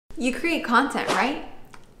You create content, right?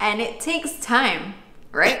 And it takes time,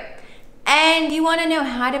 right? And you want to know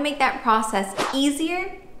how to make that process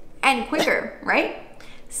easier and quicker, right?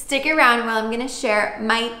 Stick around while I'm going to share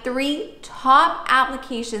my 3 top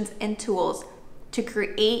applications and tools to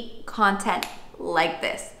create content like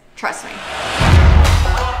this. Trust me.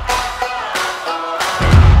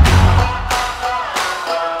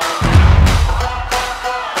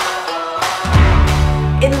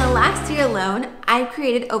 In the last year alone, I've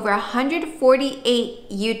created over 148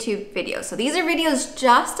 YouTube videos. So these are videos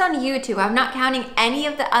just on YouTube. I'm not counting any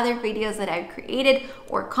of the other videos that I've created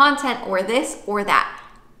or content or this or that.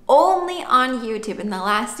 Only on YouTube in the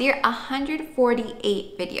last year,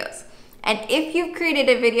 148 videos. And if you've created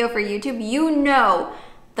a video for YouTube, you know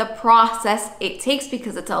the process it takes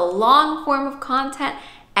because it's a long form of content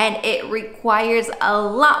and it requires a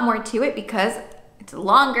lot more to it because it's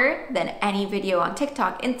longer than any video on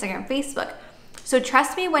TikTok, Instagram, Facebook. So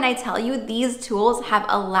trust me when I tell you these tools have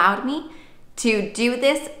allowed me to do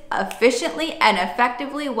this efficiently and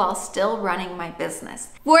effectively while still running my business.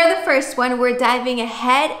 For the first one, we're diving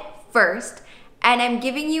ahead first, and I'm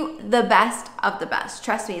giving you the best of the best.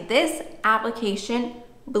 Trust me, this application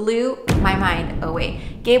blew my mind away.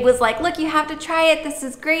 Gabe was like, look, you have to try it. This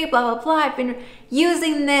is great, blah, blah, blah. I've been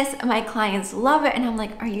using this. My clients love it. And I'm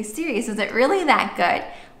like, are you serious? Is it really that good?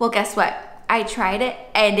 Well, guess what? I tried it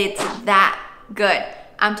and it's that good.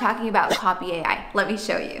 I'm talking about copy.ai. Let me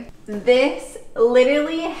show you. This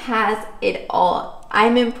literally has it all.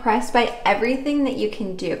 I'm impressed by everything that you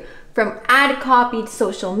can do, from ad copy to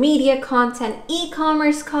social media content,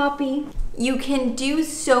 e-commerce copy. You can do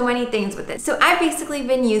so many things with it. So I've basically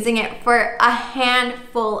been using it for a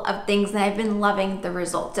handful of things and I've been loving the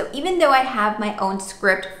results. So even though I have my own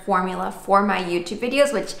script formula for my YouTube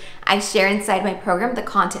videos, which I share inside my program, the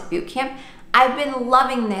Content Bootcamp, I've been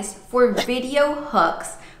loving this for video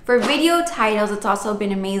hooks, for video titles. It's also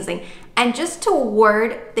been amazing. And just to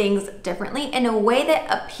word things differently in a way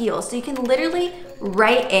that appeals. So you can literally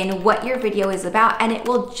write in what your video is about and it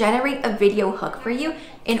will generate a video hook for you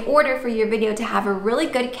in order for your video to have a really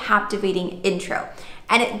good captivating intro.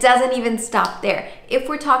 And it doesn't even stop there. If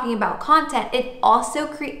we're talking about content, it also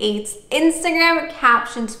creates Instagram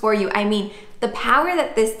captions for you. I mean, the power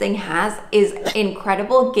that this thing has is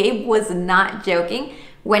incredible. Gabe was not joking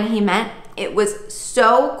when he meant it was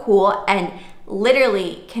so cool and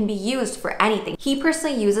literally can be used for anything. He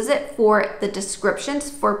personally uses it for the descriptions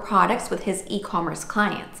for products with his e-commerce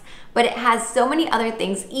clients, but it has so many other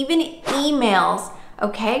things, even emails,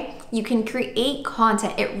 okay? You can create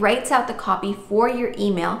content. It writes out the copy for your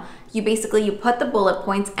email. You put the bullet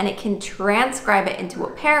points and it can transcribe it into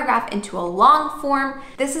a paragraph, into a long form.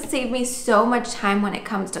 This has saved me so much time when it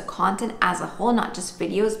comes to content as a whole, not just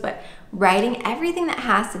videos, but writing, everything that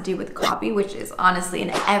has to do with copy, which is honestly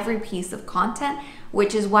in every piece of content,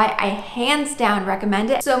 which is why I hands down recommend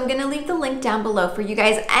it. So I'm gonna leave the link down below for you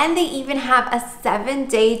guys, and they even have a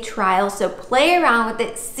 7-day trial. So play around with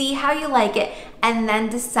it, see how you like it, and then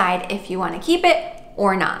decide if you wanna keep it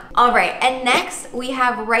or not. All right, and next we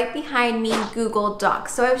have right behind me Google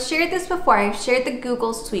Docs. So I've shared this before, I've shared the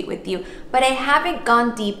Google Suite with you, but I haven't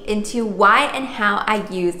gone deep into why and how I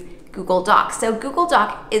use Google Docs. So Google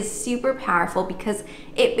Doc is super powerful because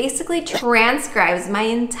it basically transcribes my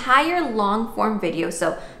entire long form video.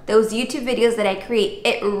 So those YouTube videos that I create,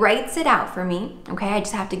 it writes it out for me, okay? I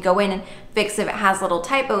just have to go in and fix if it has little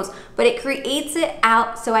typos, but it creates it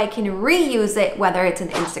out so I can reuse it, whether it's an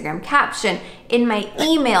Instagram caption, in my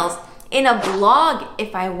emails, in a blog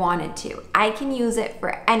if I wanted to. I can use it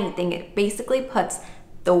for anything. It basically puts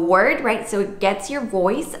the word, right? So it gets your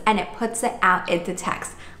voice and it puts it out into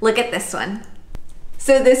text. Look at this one.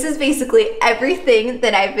 So this is basically everything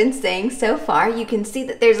that I've been saying so far. You can see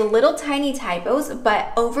that there's a little tiny typos,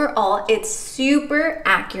 but overall it's super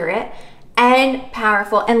accurate and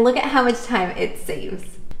powerful. And look at how much time it saves.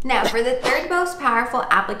 Now for the third most powerful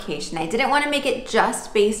application, I didn't want to make it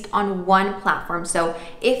just based on one platform. So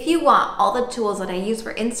if you want all the tools that I use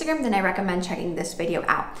for Instagram, then I recommend checking this video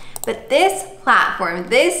out. But this platform,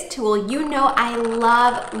 this tool, you know I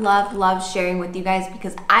love, love, love sharing with you guys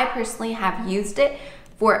because I personally have used it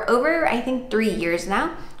for over, I think, 3 years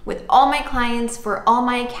now with all my clients, for all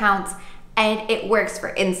my accounts, and it works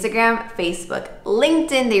for Instagram, Facebook,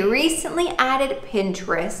 LinkedIn. They recently added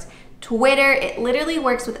Pinterest, Twitter. It literally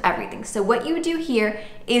works with everything. So what you do here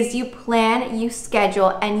is you plan, you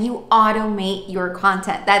schedule, and you automate your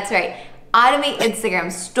content. That's right. Automate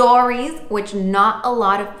Instagram stories, which not a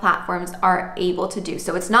lot of platforms are able to do.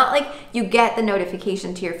 So it's not like you get the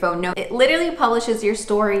notification to your phone. No, it literally publishes your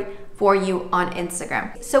story for you on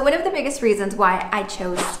Instagram. So one of the biggest reasons why I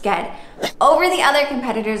chose Sked over the other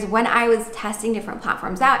competitors when I was testing different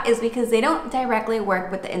platforms out is because they don't directly work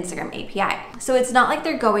with the Instagram API. So it's not like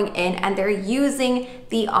they're going in and they're using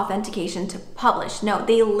the authentication to publish. No,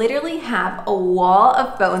 they literally have a wall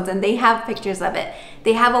of phones, and they have pictures of it.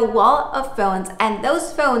 They have a wall of phones, and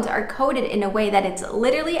those phones are coded in a way that it's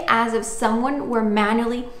literally as if someone were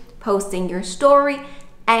manually posting your story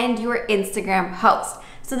and your Instagram post.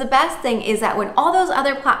 So the best thing is that when all those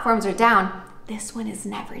other platforms are down, this one is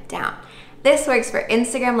never down. This works for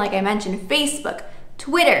Instagram, like I mentioned, Facebook,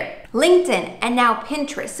 Twitter, LinkedIn, and now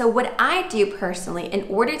Pinterest. So what I do personally in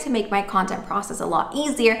order to make my content process a lot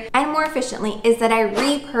easier and more efficiently is that I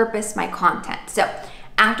repurpose my content. So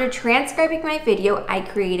after transcribing my video, I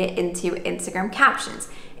create it into Instagram captions,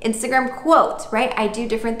 Instagram quotes, right? I do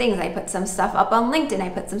different things. I put some stuff up on LinkedIn. I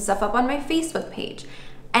put some stuff up on my Facebook page.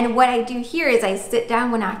 And what I do here is I sit down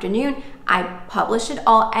one afternoon, I publish it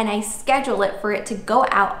all, and I schedule it for it to go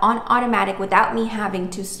out on automatic without me having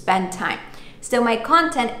to spend time. So my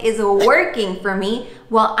content is working for me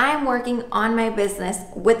while I'm working on my business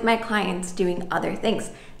with my clients doing other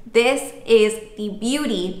things. This is the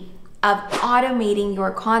beauty of automating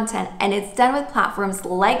your content, and it's done with platforms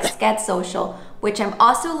like Sked Social, which I'm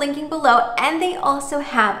also linking below, and they also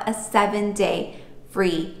have a 7-day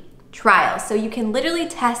free trial. So you can literally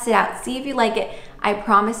test it out, see if you like it. I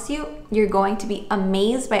promise you, you're going to be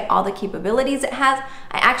amazed by all the capabilities it has.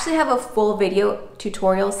 I actually have a full video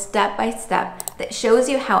tutorial step by step that shows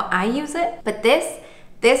you how I use it. But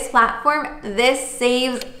this platform, this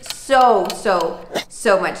saves so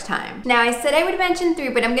much time. Now I said I would mention 3,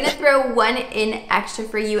 but I'm gonna throw one in extra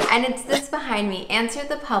for you, and it's this behind me,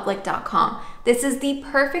 answerthepublic.com. This is the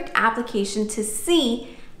perfect application to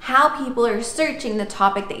see how people are searching the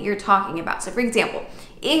topic that you're talking about. So for example,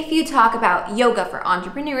 if you talk about yoga for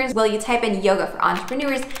entrepreneurs, well, you type in yoga for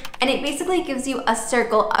entrepreneurs, and it basically gives you a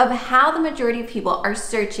circle of how the majority of people are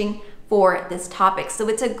searching for this topic. So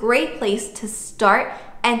it's a great place to start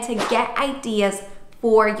and to get ideas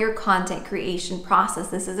for your content creation process.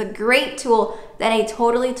 This is a great tool that I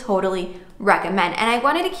totally recommend. And I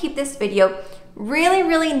wanted to keep this video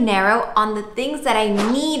really narrow on the things that I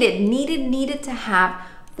needed to have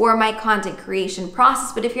for my content creation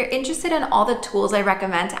process. But if you're interested in all the tools I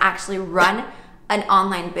recommend to actually run an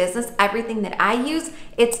online business, everything that I use,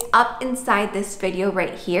 it's up inside this video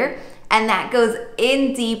right here. And that goes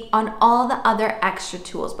in deep on all the other extra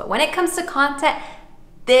tools. But when it comes to content,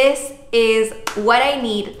 this is what I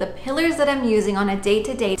need, the pillars that I'm using on a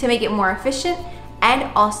day-to-day to make it more efficient and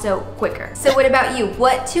also quicker. So what about you?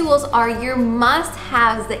 What tools are your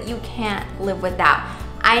must-haves that you can't live without?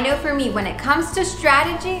 I know for me, when it comes to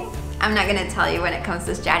strategy, I'm not gonna tell you when it comes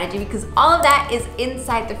to strategy because all of that is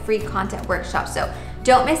inside the free content workshop. So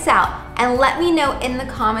don't miss out, and let me know in the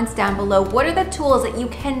comments down below, what are the tools that you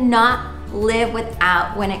cannot live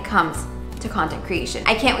without when it comes to content creation?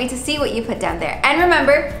 I can't wait to see what you put down there. And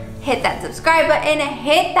remember, hit that subscribe button,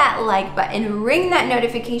 hit that like button, ring that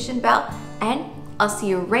notification bell, and I'll see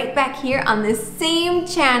you right back here on the same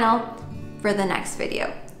channel for the next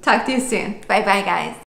video. Talk to you soon. Bye bye, guys.